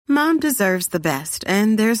Mom deserves the best,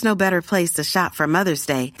 and there's no better place to shop for Mother's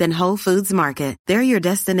Day than Whole Foods Market. They're your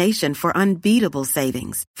destination for unbeatable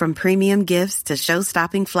savings, from premium gifts to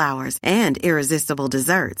show-stopping flowers and irresistible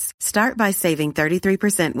desserts. Start by saving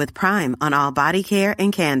 33% with Prime on all body care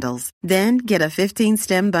and candles. Then get a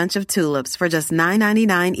 15-stem bunch of tulips for just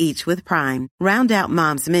 $9.99 each with Prime. Round out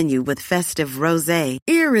Mom's menu with festive rosé,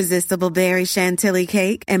 irresistible berry chantilly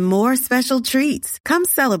cake, and more special treats. Come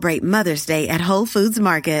celebrate Mother's Day at Whole Foods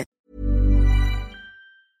Market.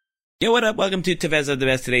 Yo, what up? Welcome to Tevez of the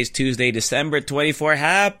Best. Today's Tuesday, December 24.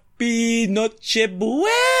 Happy Noche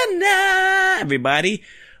Buena, everybody.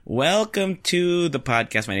 Welcome to the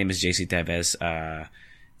podcast. My name is JC Tevez.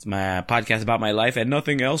 It's my podcast about my life and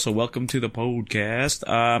nothing else, so welcome to the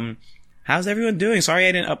podcast. How's everyone doing? Sorry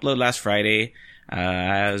I didn't upload last Friday.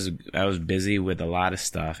 I was busy with a lot of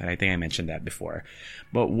stuff, and I think I mentioned that before.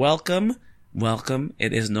 But welcome.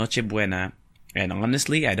 It is Noche Buena, and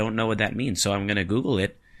honestly, I don't know what that means, so I'm gonna Google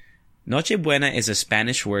it. Noche Buena is a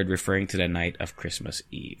Spanish word referring to the night of Christmas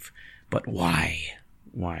Eve. But why?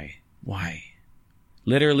 Why?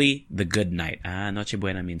 Literally, the good night. Noche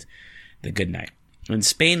Buena means the good night. In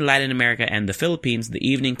Spain, Latin America, and the Philippines, the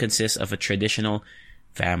evening consists of a traditional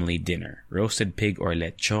family dinner. Roasted pig or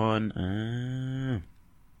lechon.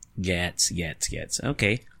 Gets.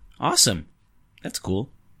 Okay. Awesome. That's cool.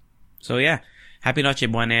 So yeah. Happy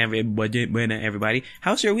Noche Buena, everybody.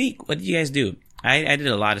 How's your week? What did you guys do? I did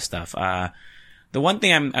a lot of stuff. The one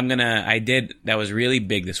thing I did that was really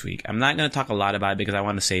big this week. I'm not gonna talk a lot about it because I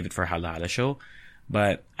want to save it for Halala show.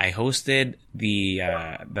 But I hosted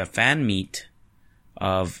the fan meet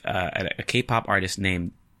of a K-pop artist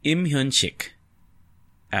named Im Hyun-sik.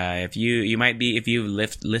 If you've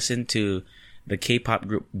listened to the K-pop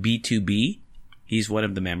group B2B, he's one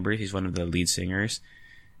of the members. He's one of the lead singers.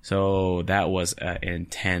 So that was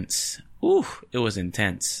intense. It was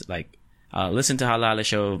intense. Like, listen to Halala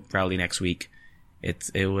show probably next week.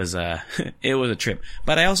 It was a trip.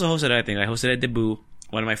 But I also hosted other things. I hosted a debut.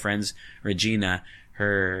 One of my friends, Regina,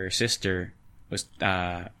 her sister was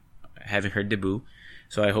having her debut,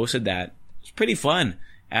 so I hosted that. It was pretty fun.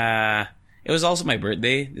 It was also my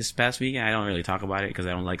birthday this past week. I don't really talk about it because I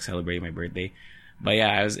don't like celebrating my birthday. But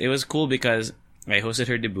yeah, it was cool because I hosted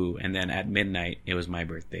her debut, and then at midnight it was my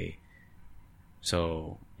birthday.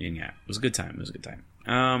 So yeah, it was a good time.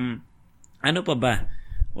 Ano pa ba?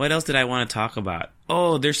 What else did I want to talk about?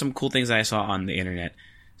 Oh, there's some cool things I saw on the internet.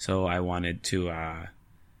 So I wanted to,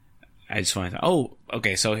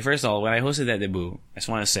 okay. So first of all, when I hosted that debut, I just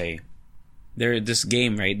want to say, this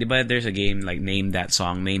game, right? But there's a game like Name That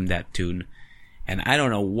Song, Name That Tune. And I don't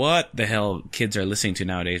know what the hell kids are listening to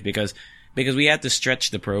nowadays because we had to stretch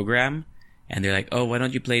the program and they're like, oh, why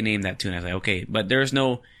don't you play Name That Tune? I was like, okay, but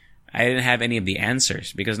I didn't have any of the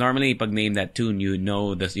answers because normally pag Name That Tune, you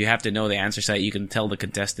have to know the answer so that you can tell the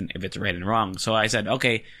contestant if it's right and wrong. So I said,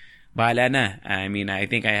 okay, bahala na. I mean, I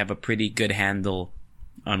think I have a pretty good handle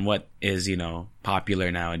on what is,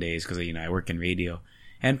 popular nowadays because, I work in radio.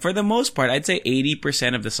 And for the most part, I'd say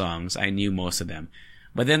 80% of the songs, I knew most of them.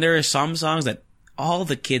 But then there are some songs that all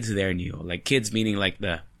the kids there knew. Like kids meaning like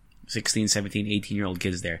the 16, 17, 18-year-old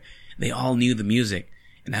kids there. They all knew the music.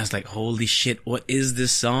 And I was like, holy shit, what is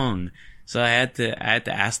this song? So I had to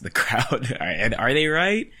ask the crowd, are they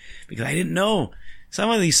right? Because I didn't know.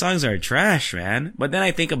 Some of these songs are trash, man. But then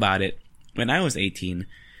I think about it. When I was 18,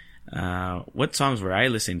 what songs were I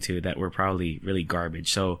listening to that were probably really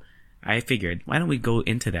garbage? So I figured, why don't we go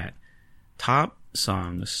into that? Top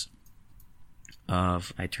songs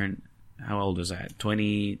of, how old was I?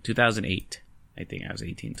 2008. I think I was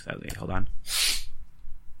 18, 2008. Hold on.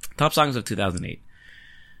 Top songs of 2008.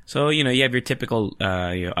 So, you have your typical,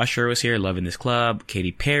 Usher was here, Love in This Club,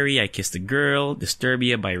 Katy Perry, I Kissed a Girl,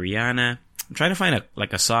 Disturbia by Rihanna. I'm trying to find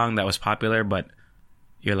a song that was popular, but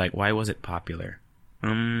you're like, why was it popular?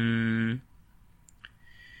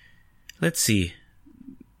 Let's see.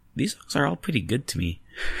 These songs are all pretty good to me.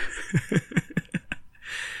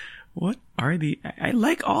 What are I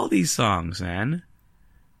like all these songs, man.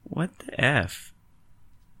 What the F?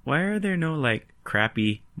 Why are there no,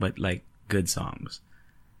 crappy, but, good songs?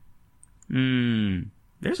 There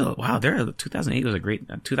are 2008 was a great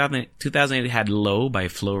 2008 had Low by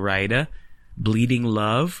Flo Rida, Bleeding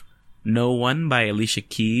Love, No One by Alicia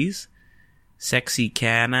Keys, Sexy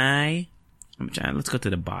Can I? Let's go to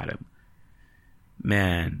the bottom.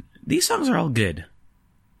 Man, these songs are all good.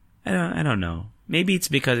 I don't know. Maybe it's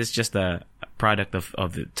because it's just a product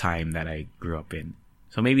of the time that I grew up in.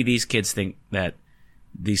 So maybe these kids think that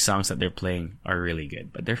these songs that they're playing are really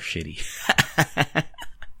good, but they're shitty.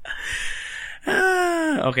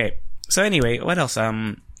 Okay. So anyway, what else?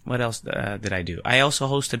 What What else did I do? I also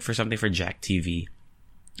hosted for something for Jack TV.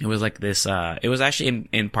 It was like this. It was actually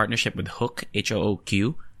in partnership with Hook,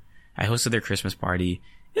 HOOQ. I hosted their Christmas party.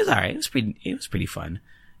 It was alright. It was pretty fun.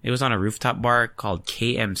 It was on a rooftop bar called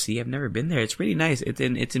KMC. I've never been there. It's pretty nice. It's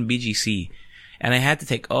in BGC. And I had to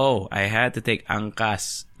take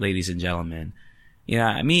Angkas, ladies and gentlemen.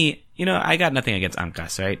 I got nothing against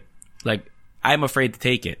Angkas, right? Like, I'm afraid to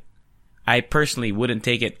take it. I personally wouldn't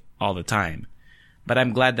take it all the time. But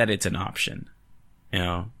I'm glad that it's an option.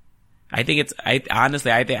 I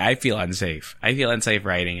feel unsafe. I feel unsafe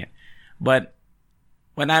riding it. But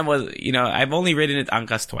when I was, I've only ridden it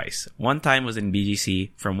Angkas twice. One time was in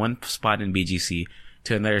BGC, from one spot in BGC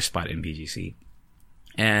to another spot in BGC.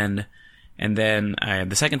 And then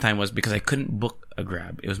the second time was because I couldn't book a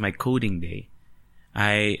Grab. It was my coding day.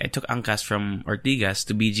 I took Angkas from Ortigas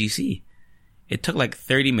to BGC. It took like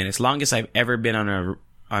 30 minutes, longest I've ever been on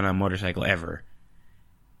a motorcycle ever.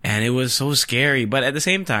 And it was so scary, but at the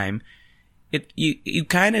same time, you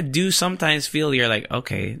kind of do sometimes feel you're like,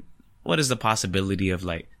 okay, what is the possibility of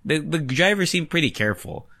like the driver seemed pretty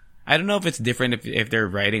careful. I don't know if it's different if they're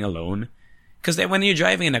riding alone, because when you're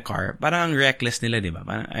driving in a car, parang reckless nila, di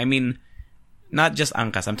ba? I mean, not just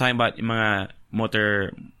Angkas. I'm talking about mga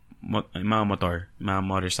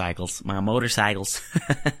motorcycles.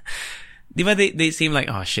 Di ba they seem like,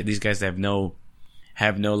 oh shit, these guys have no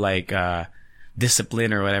like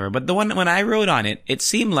discipline or whatever. But the one when I rode on it, it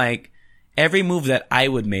seemed like every move that I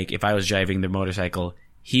would make if I was driving the motorcycle,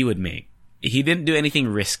 he would make. He didn't do anything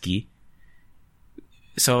risky.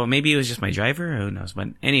 So maybe it was just my driver, who knows. But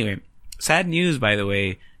anyway, sad news, by the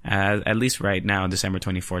way, at least right now, December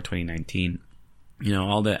 24, 2019.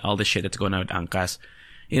 All the shit that's going on with Angkas.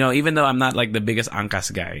 Even though I'm not like the biggest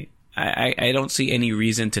Angkas guy, I don't see any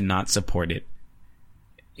reason to not support it.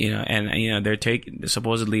 They're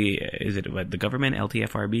supposedly, is it what, the government,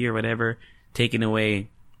 LTFRB or whatever, taking away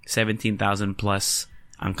 17,000 plus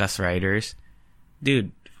Angkas riders.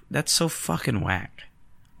 Dude, that's so fucking whack.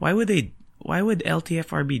 Why would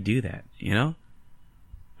LTFRB do that?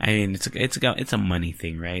 I mean, it's a money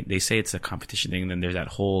thing, right? They say it's a competition thing. And then there's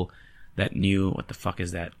that new, what the fuck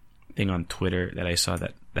is that thing on Twitter that I saw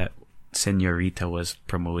that Senorita was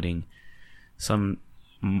promoting, some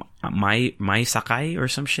my Sakai or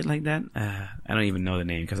some shit like that. I don't even know the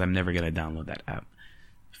name because I'm never gonna download that app.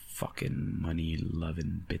 Fucking money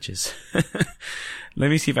loving bitches.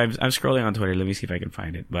 Let me see if I'm scrolling on Twitter. Let me see if I can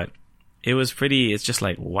find it. But it was pretty. It's just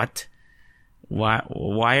like, what?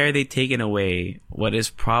 Why are they taking away what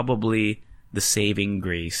is probably the saving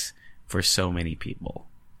grace for so many people?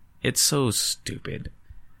 It's so stupid.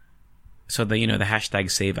 So the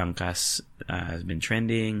hashtag Save Angkas has been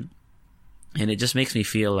trending, and it just makes me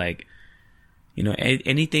feel like,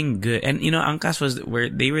 anything good. And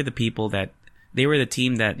Angkas they were the people that, they were the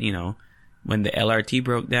team that, when the LRT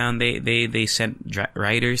broke down, they sent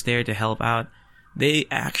riders there to help out. They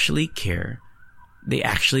actually care. They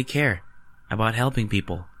actually care about helping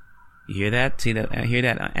people. You hear that? See that? I hear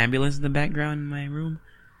that ambulance in the background in my room.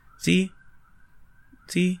 See?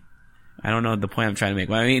 I don't know the point I'm trying to make.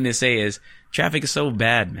 What I mean to say is, traffic is so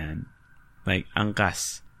bad, man. Like,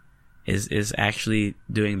 Angkas is actually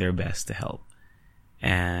doing their best to help.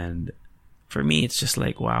 And for me, it's just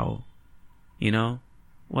like, wow.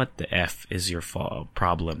 What the F is your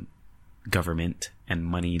problem? Government and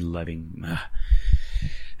money loving.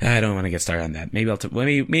 I don't want to get started on that. Maybe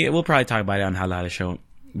we'll probably talk about it on Halala Show.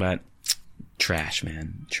 But trash,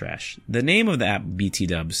 man, trash. The name of the app, BT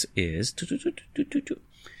Dubs, is.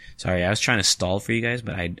 Sorry, I was trying to stall for you guys,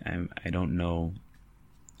 but I don't know.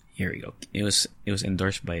 Here we go. It was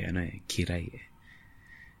endorsed by Kirai.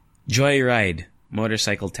 Joyride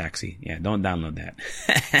motorcycle taxi. Yeah, don't download that.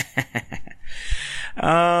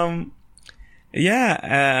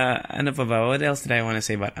 Enough about what else did I want to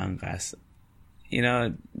say about Angkas?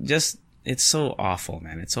 Just it's so awful,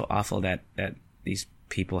 man. It's so awful that these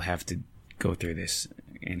people have to go through this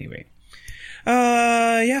anyway.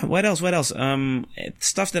 What else?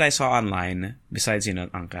 Stuff that I saw online besides,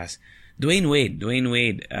 Angkas. Dwayne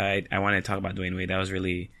Wade. I want to talk about Dwayne Wade. That was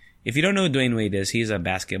really, if you don't know who Dwayne Wade is, he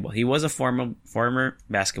was a former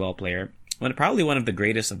basketball player. Probably one of the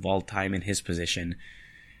greatest of all time in his position.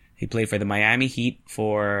 He played for the Miami Heat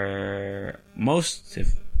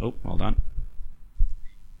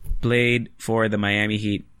Played for the Miami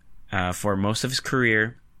Heat, for most of his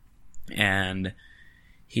career. And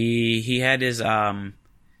he had his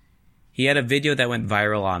he had a video that went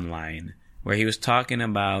viral online where he was talking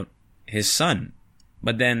about his son.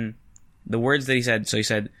 But then the words that he said, so he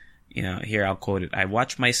said, here I'll quote it. I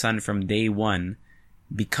watched my son from day one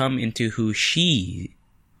become into who she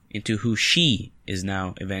into who she is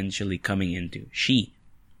now eventually coming into. She.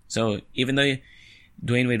 So even though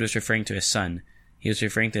Dwayne Wade was referring to his son, he was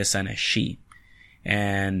referring to his son as she.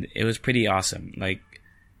 And it was pretty awesome. Like,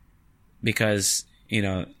 because, you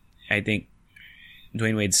know, I think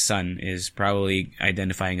Dwayne Wade's son is probably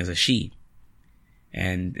identifying as a she.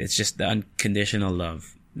 And it's just the unconditional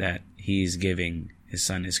love that he's giving his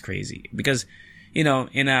son is crazy. Because, you know,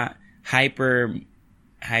 in a hyper,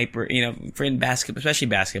 you know, for in basketball, especially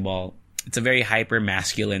basketball, it's a very hyper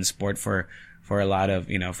masculine sport for a lot of,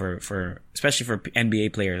 you know, for especially for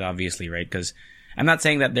NBA players, obviously, right? Because I'm not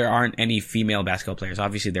saying that there aren't any female basketball players.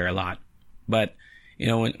 Obviously, there are a lot. But, you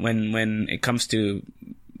know, when it comes to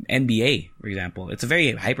NBA, for example, it's a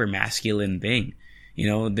very hyper masculine thing. You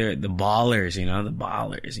know, they're the ballers, you know,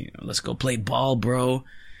 let's go play ball, bro.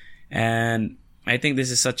 And I think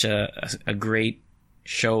this is such a great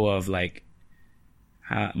show of like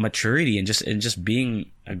maturity and just being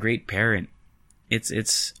a great parent.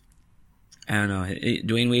 It's I don't know,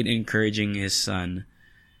 Dwayne Wade encouraging his son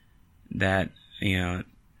that, you know,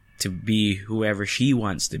 to be whoever she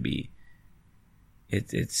wants to be.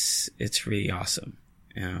 It's really awesome,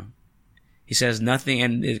 you know. He says nothing,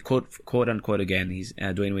 and it, quote unquote again,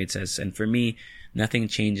 Dwayne Wade says, and for me, nothing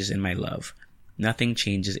changes in my love. Nothing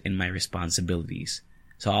changes in my responsibilities.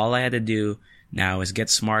 So all I had to do now is get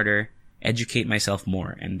smarter, educate myself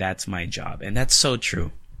more, and that's my job. And that's so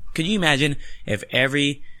true. Could you imagine if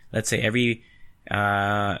let's say every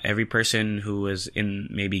person who was in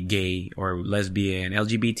maybe gay or lesbian,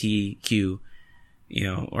 LGBTQ, you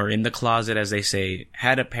know, or in the closet, as they say,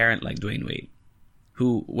 had a parent like Dwayne Wade,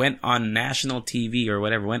 who went on national TV or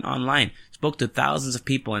whatever, went online, spoke to thousands of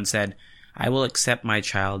people and said, I will accept my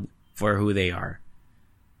child for who they are.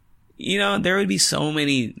 You know, there would be so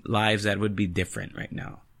many lives that would be different right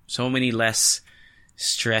now. So many less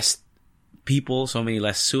stressed people, so many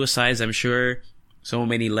less suicides, I'm sure. So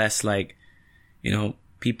many less, like, you know,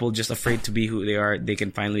 people just afraid to be who they are. They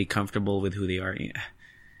can finally be comfortable with who they are. Yeah.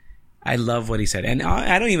 I love what he said. And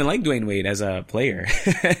I don't even like Dwayne Wade as a player.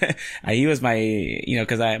 He was my, you know,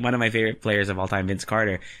 because one of my favorite players of all time, Vince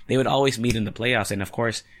Carter, they would always meet in the playoffs. And of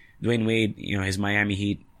course, Dwayne Wade, you know, his Miami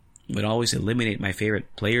Heat would always eliminate my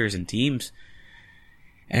favorite players and teams.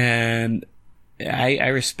 And I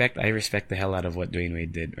respect the hell out of what Dwayne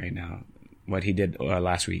Wade did right now. What he did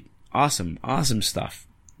last week. Awesome stuff.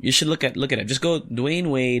 You should look at it. Just go Dwayne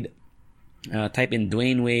Wade, type in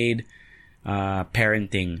Dwayne Wade,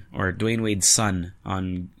 parenting or Dwayne Wade's son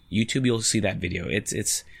on YouTube. You'll see that video.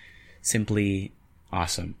 It's simply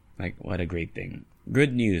awesome. Like, what a great thing.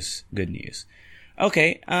 Good news.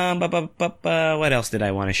 Okay. What else did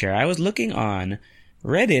I want to share? I was looking on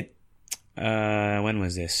Reddit. When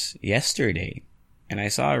was this? Yesterday. And I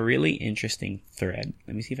saw a really interesting thread.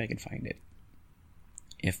 Let me see if I can find it.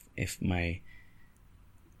 If my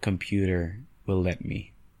computer will let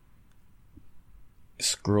me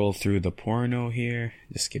scroll through the porno here.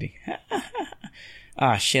 Just kidding.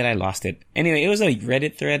 Shit, I lost it. Anyway, it was a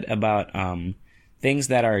Reddit thread about things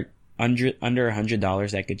that are under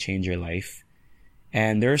 $100 that could change your life.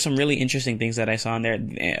 And there are some really interesting things that I saw in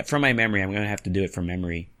there. From my memory, I'm going to have to do it from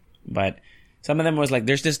memory. But some of them was like,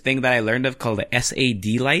 there's this thing that I learned of called the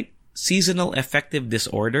SAD light. Seasonal affective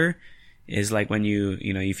disorder is like when you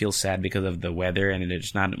feel sad because of the weather and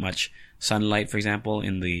there's not much sunlight, for example,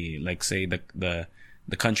 in the, like, say, the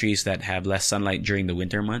countries that have less sunlight during the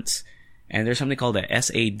winter months. And there's something called the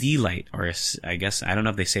SAD light, or I guess, I don't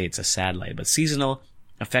know if they say it's a SAD light, but seasonal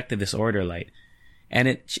affective disorder light. And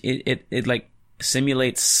it like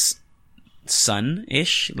simulates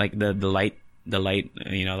sun-ish, like the light,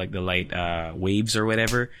 you know, like the light waves or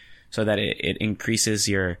whatever, so that it increases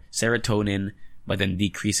your serotonin, but then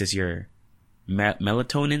decreases your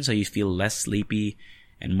melatonin, so you feel less sleepy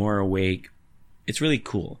and more awake. It's really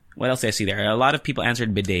cool. What else did I see there? A lot of people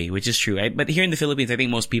answered bidet, which is true. Right? But here in the Philippines, I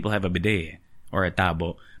think most people have a bidet or a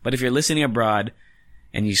tabo. But if you're listening abroad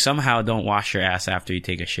and you somehow don't wash your ass after you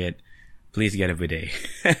take a shit, please get a bidet.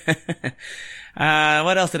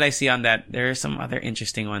 What else did I see on that? There are some other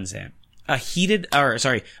interesting ones there. A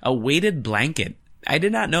weighted blanket. I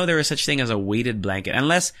did not know there was such thing as a weighted blanket,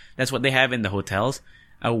 unless that's what they have in the hotels.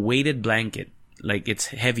 A weighted blanket. Like, it's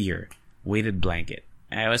heavier. Weighted blanket.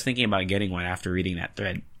 I was thinking about getting one after reading that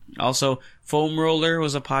thread. Also, foam roller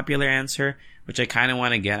was a popular answer, which I kind of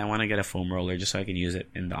want to get. I want to get a foam roller just so I can use it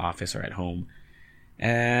in the office or at home.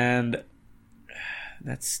 And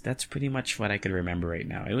that's pretty much what I could remember right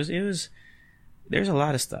now. It was there's a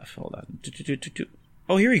lot of stuff. Hold on.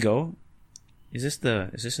 Oh, here we go. Is this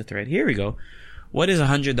the thread? Here we go. What is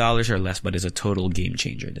 $100 or less but is a total game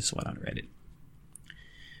changer? This one on Reddit.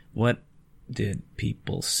 What did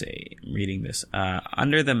people say? I'm reading this.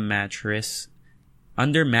 Under mattress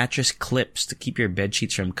clips to keep your bed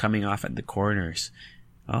sheets from coming off at the corners.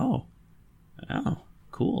 Oh,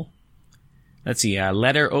 cool. Let's see.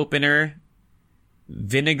 Letter opener,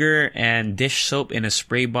 vinegar and dish soap in a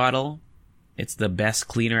spray bottle. It's the best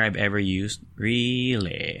cleaner I've ever used.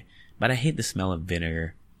 Really? But I hate the smell of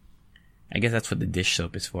vinegar. I guess that's what the dish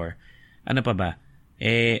soap is for. Ano pa ba?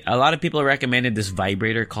 A lot of people recommended this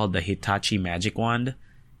vibrator called the Hitachi Magic Wand.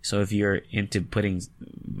 So if you're into putting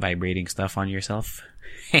vibrating stuff on yourself.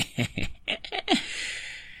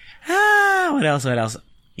 What else?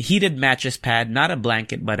 Heated mattress pad. Not a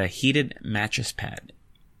blanket, but a heated mattress pad.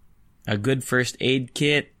 A good first aid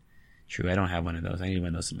kit. True, I don't have one of those. I need one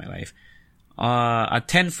of those in my life. A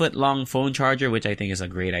 10-foot long phone charger, which I think is a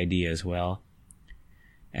great idea as well.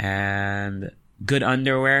 And good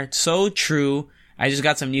underwear. So true. I just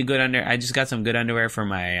got some good underwear for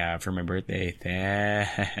my birthday.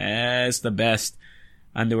 That's the best.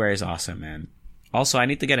 Underwear is awesome, man. Also, I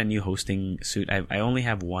need to get a new hosting suit. I only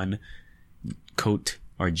have one coat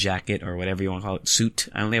or jacket or whatever you want to call it. Suit.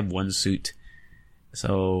 I only have one suit.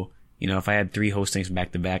 So, if I had 3 hostings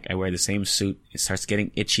back to back, I wear the same suit. It starts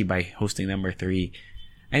getting itchy by hosting number 3.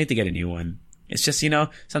 I need to get a new one. It's just,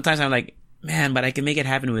 sometimes I'm like, man, but I can make it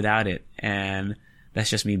happen without it. And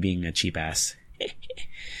that's just me being a cheap ass.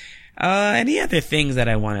 Any other things that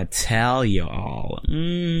I want to tell you all?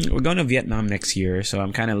 We're going to Vietnam next year, so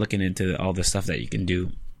I'm kind of looking into all the stuff that you can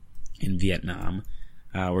do in Vietnam.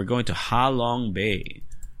 We're going to Ha Long Bay,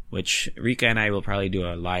 which Rika and I will probably do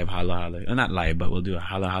a live Hala Hala. Not live, but we'll do a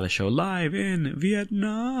Hala Hala show live in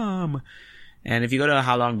Vietnam. And if you go to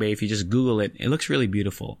Ha Long Bay, if you just Google it, it looks really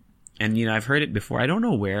beautiful. And, I've heard it before. I don't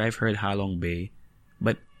know where I've heard Ha Long Bay,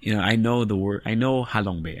 but, I know the word. I know Ha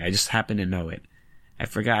Long Bay. I just happen to know it. I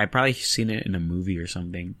forgot. I probably seen it in a movie or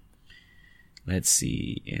something. Let's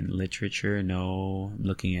see. In literature, no. I'm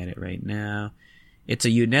looking at it right now. It's a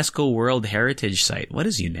UNESCO World Heritage Site. What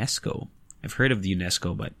is UNESCO? I've heard of the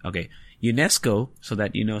UNESCO, but okay. UNESCO, so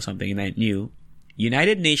that you know something new.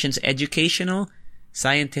 United Nations Educational,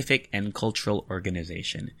 Scientific, and Cultural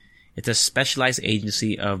Organization. It's a specialized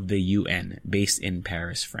agency of the UN based in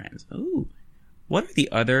Paris, France. Ooh. What are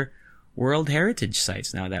the other World Heritage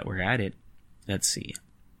Sites now that we're at it? Let's see.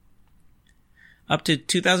 Up to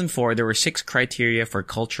 2004, there were 6 criteria for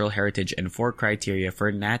cultural heritage and 4 criteria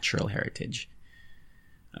for natural heritage.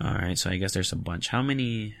 Alright, so I guess there's a bunch. Where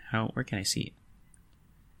can I see?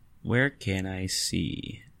 Where can I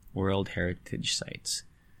see World Heritage Sites?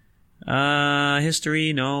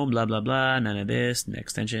 History, no. Blah, blah, blah. None of this.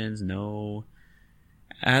 Extensions, no.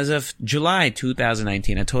 As of July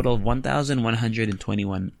 2019, a total of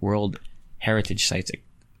 1,121 World Heritage Sites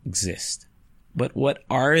exist. But what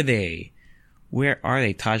are they? Where are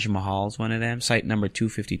they? Taj Mahal's one of them. Site number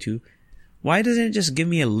 252. Why doesn't it just give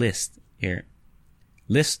me a list here?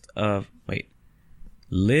 List of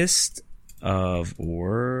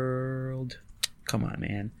world. Come on,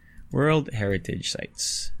 man. World Heritage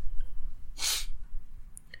Sites.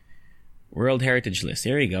 World Heritage List.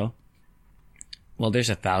 There you go. Well, there's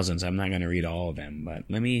 1,000, so I'm not going to read all of them. But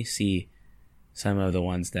let me see some of the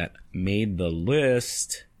ones that made the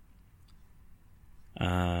list.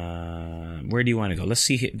 Where do you want to go? Let's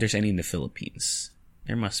see if there's any in the Philippines.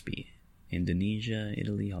 There must be. Indonesia,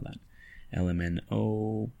 Italy, hold on.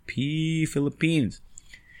 LMNOP, Philippines.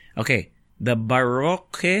 Okay. The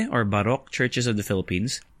Baroque Churches of the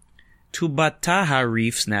Philippines. Tubataha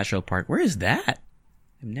Reefs National Park. Where is that?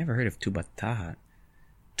 I've never heard of Tubataha.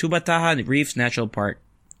 Tubataha Reefs National Park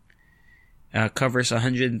covers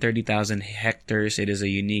 130,000 hectares. It is a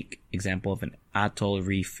unique example of an atoll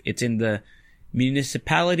reef. It's in the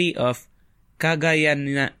municipality of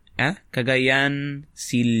Cagayan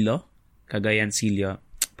Silio,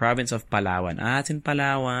 province of Palawan. It's in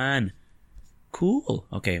Palawan. Cool.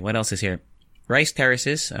 Okay, what else is here? Rice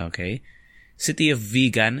Terraces. Okay. City of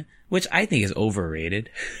Vigan, which I think is overrated.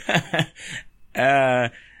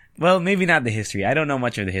 Well, maybe not the history. I don't know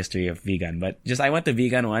much of the history of Vigan, but I went to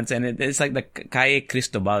Vigan once, and it's like the Calle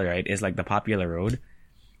Cristobal, right? It's like the popular road.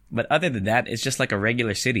 But other than that, it's just like a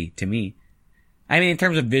regular city to me. I mean, in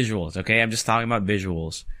terms of visuals, okay? I'm just talking about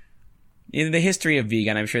visuals. In the history of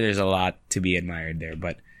Vigan, I'm sure there's a lot to be admired there,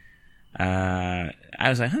 but I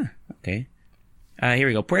was like, okay. Here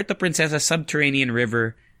we go. Puerto Princesa Subterranean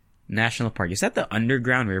River National Park. Is that the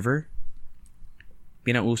underground river?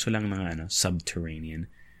 Pinauso lang mga subterranean.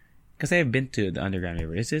 Because I have been to the underground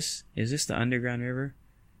river. Is this the underground river?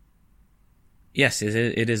 Yes,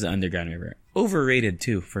 it is the underground river. Overrated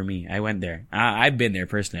too for me. I went there. I've been there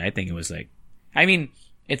personally. I think it was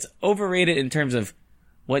it's overrated in terms of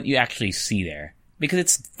what you actually see there. Because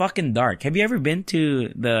it's fucking dark. Have you ever been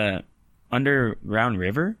to the underground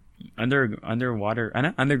river?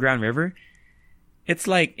 Underground river? It's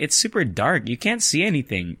like, it's super dark. You can't see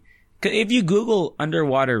anything. If you Google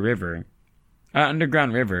underground river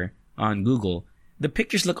on Google, the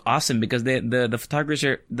pictures look awesome because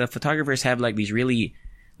the photographers have like these really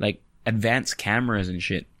like advanced cameras and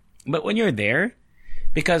shit. But when you're there,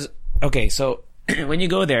 because, okay, so when you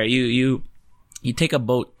go there, you take a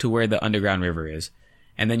boat to where the underground river is,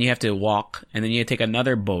 and then you have to walk, and then you take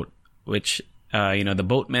another boat, which, the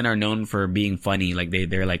boatmen are known for being funny, like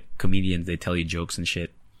they're like comedians, they tell you jokes and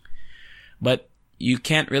shit. But you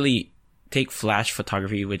can't really take flash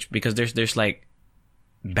photography, because there's like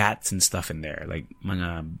bats and stuff in there, like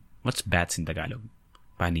what's bats in Tagalog?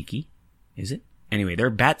 Paniki? Is it? Anyway, there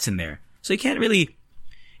are bats in there, so you can't really.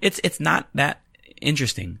 It's not that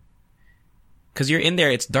interesting, because you're in there.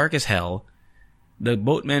 It's dark as hell. The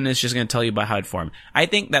boatman is just going to tell you about how it formed. I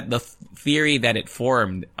think that the theory that it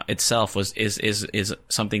formed itself is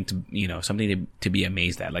something to be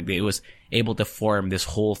amazed at. Like, it was able to form this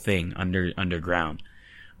whole thing underground.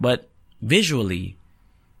 But visually,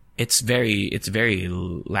 it's very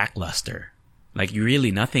lackluster. Like, you're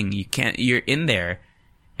in there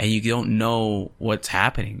and you don't know what's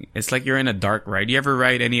happening. It's like you're in a dark ride. You ever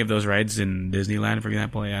ride any of those rides in Disneyland, for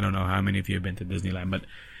example? I don't know how many of you have been to Disneyland, but,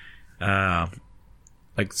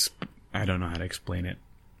 I don't know how to explain it.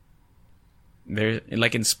 There's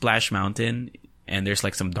like in Splash Mountain, and there's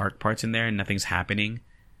like some dark parts in there and nothing's happening.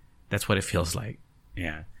 That's what it feels like.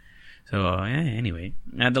 Yeah. So anyway,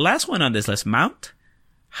 the last one on this list, Mount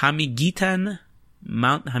Hamiguitan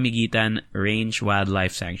Range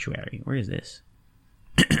Wildlife Sanctuary. Where is this?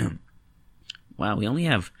 Wow,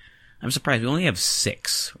 I'm surprised we only have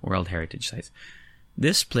 6 World Heritage Sites.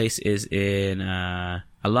 This place is in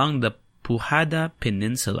along the Pujada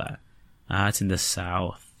Peninsula. It's in the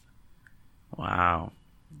south. Wow.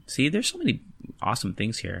 See, there's so many awesome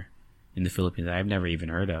things here in the Philippines that I've never even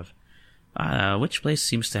heard of. Which place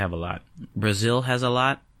seems to have a lot? Brazil has a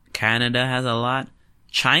lot. Canada has a lot.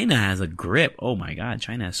 China has a grip. Oh my god,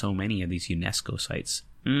 China has so many of these UNESCO sites.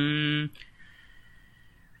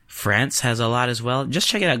 France has a lot as well. Just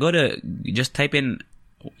check it out. Just type in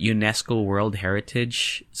UNESCO World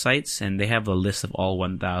Heritage Sites, and they have a list of all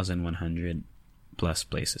 1,100 plus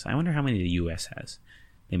places. I wonder how many the U.S. has.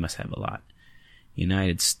 They must have a lot.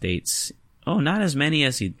 United States. Oh, not as many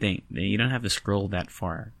as you'd think. You don't have to scroll that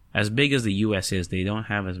far. As big as the U.S. is, they don't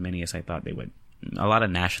have as many as I thought they would. A lot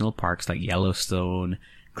of national parks like Yellowstone,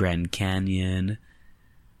 Grand Canyon,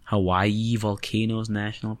 Hawaii Volcanoes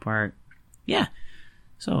National Park. Yeah.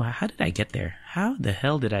 So how did I get there? How the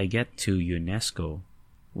hell did I get to UNESCO?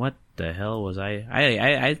 What the hell was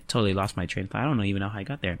I totally lost my train of thought. I don't even know how I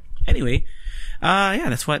got there. Anyway,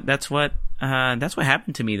 that's what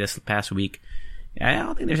happened to me this past week. I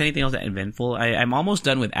don't think there's anything else that eventful. I'm almost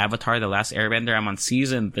done with Avatar: The Last Airbender. I'm on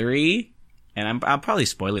season 3, and I'll probably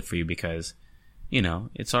spoil it for you because,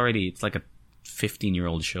 it's like a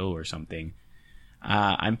 15-year-old show or something.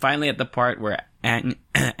 I'm finally at the part where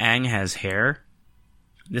Aang has hair.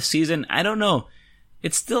 This season, I don't know.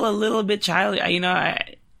 It's still a little bit childish.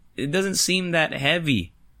 It doesn't seem that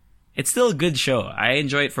heavy. It's still a good show. I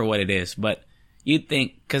enjoy it for what it is. But you'd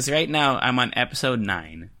think, because right now I'm on episode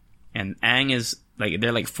 9, and Aang is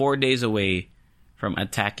they're like 4 days away from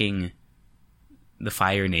attacking the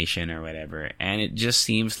Fire Nation or whatever, and it just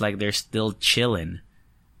seems like they're still chilling.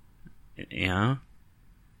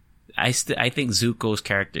 I think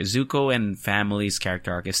Zuko and family's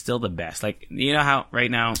character arc is still the best. Like, you know how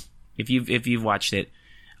right now, if you've watched it,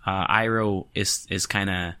 Iroh is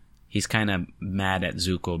kind of mad at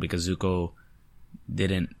Zuko because Zuko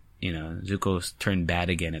Zuko's turned bad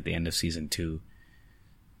again at the end of season 2.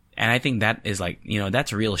 And I think that is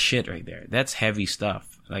that's real shit right there. That's heavy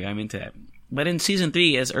stuff. Like, I'm into that. But in season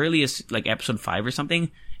 3, as early as like episode 5 or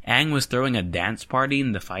something, Aang was throwing a dance party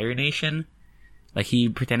in the Fire Nation. Like, he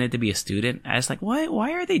pretended to be a student. I was like,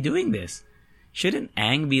 why are they doing this? Shouldn't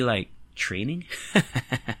Aang be like training?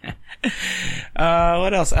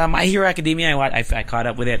 What else? My Hero Academia, I caught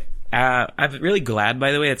up with it. I'm really glad,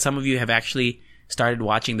 by the way, that some of you have actually started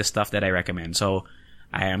watching the stuff that I recommend. So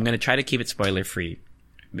I'm going to try to keep it spoiler free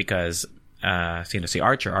because, see,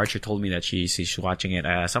 Archer told me that she's watching it.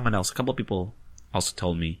 A couple of people also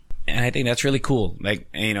told me. And I think that's really cool. Like,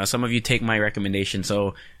 some of you take my recommendation.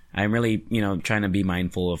 So I'm really, trying to be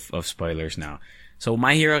mindful of spoilers now. So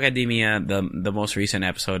My Hero Academia, the most recent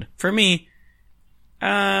episode, for me,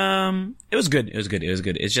 it was good.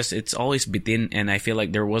 It's just, it's always bitin, and I feel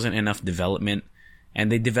like there wasn't enough development,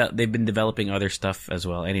 and they've been developing other stuff as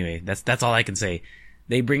well. Anyway, that's all I can say.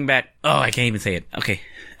 they bring back, I can't even say it. Okay.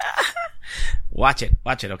 Watch it,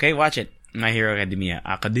 okay? Watch it. My Hero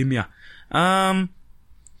Academia.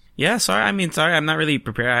 Yeah, sorry, I'm not really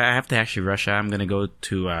prepared. I have to actually rush out. I'm gonna go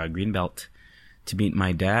to Greenbelt to meet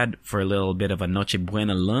my dad for a little bit of a Noche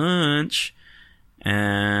Buena lunch.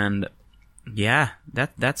 And yeah,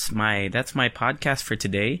 that's my podcast for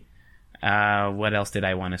today. What else did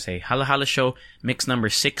I want to say? Hala Hala Show mix number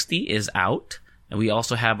 60 is out. And we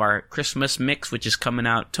also have our Christmas mix, which is coming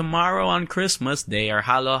out tomorrow on Christmas Day, our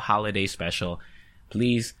Hala Holiday Special.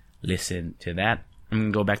 Please listen to that. I'm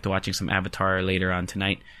going to go back to watching some Avatar later on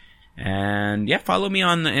tonight. And yeah, follow me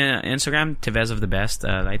on Instagram, Tevez of the Best.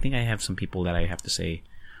 I think I have some people that I have to say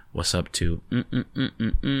what's up to.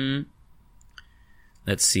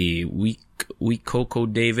 Let's see. We Coco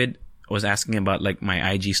David was asking about like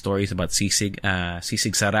my IG stories about Sisig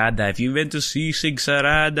Sarada. If you've been to Sisig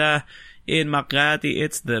Sarada in Makati,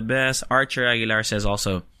 it's the best. Archer Aguilar says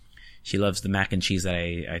also she loves the mac and cheese that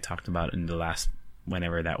I talked about in the last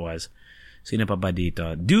whenever that was. Sino pa ba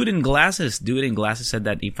dito? Dude in Glasses said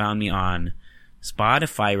that he found me on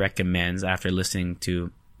Spotify recommends after listening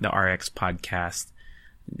to the RX podcast.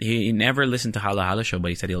 He never listened to Hala Hala Show, but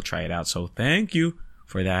he said he'll try it out. So thank you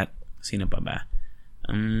for that. Sino pa ba?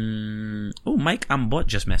 Mike Ambot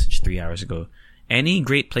just messaged 3 hours ago. Any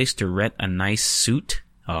great place to rent a nice suit?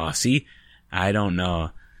 Oh, see? I don't know.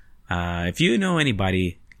 If you know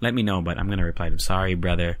anybody, let me know, but I'm gonna reply to him. Sorry,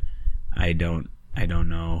 brother. I don't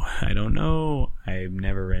know. I've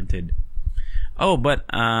never rented. Oh, but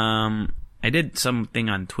I did something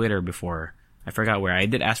on Twitter before. I forgot where. I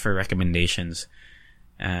did ask for recommendations.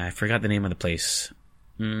 I forgot the name of the place.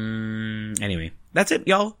 Anyway, that's it,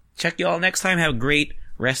 y'all. Check y'all next time. Have a great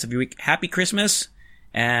rest of your week. Happy Christmas.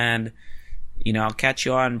 And, I'll catch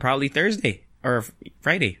you on probably Thursday or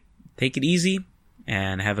Friday. Take it easy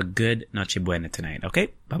and have a good Noche Buena tonight. Okay?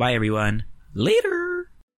 Bye-bye, everyone. Later.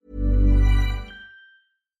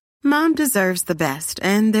 Mom deserves the best,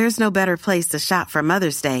 and there's no better place to shop for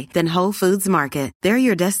Mother's Day than Whole Foods Market. They're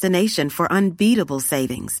your destination for unbeatable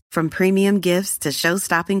savings, from premium gifts to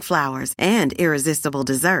show-stopping flowers and irresistible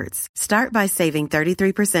desserts. Start by saving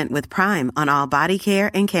 33% with Prime on all body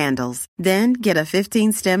care and candles. Then get a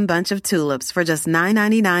 15-stem bunch of tulips for just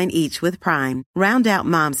 $9.99 each with Prime. Round out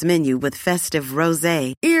Mom's menu with festive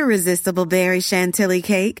rosé, irresistible berry chantilly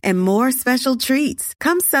cake, and more special treats.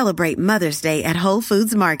 Come celebrate Mother's Day at Whole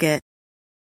Foods Market.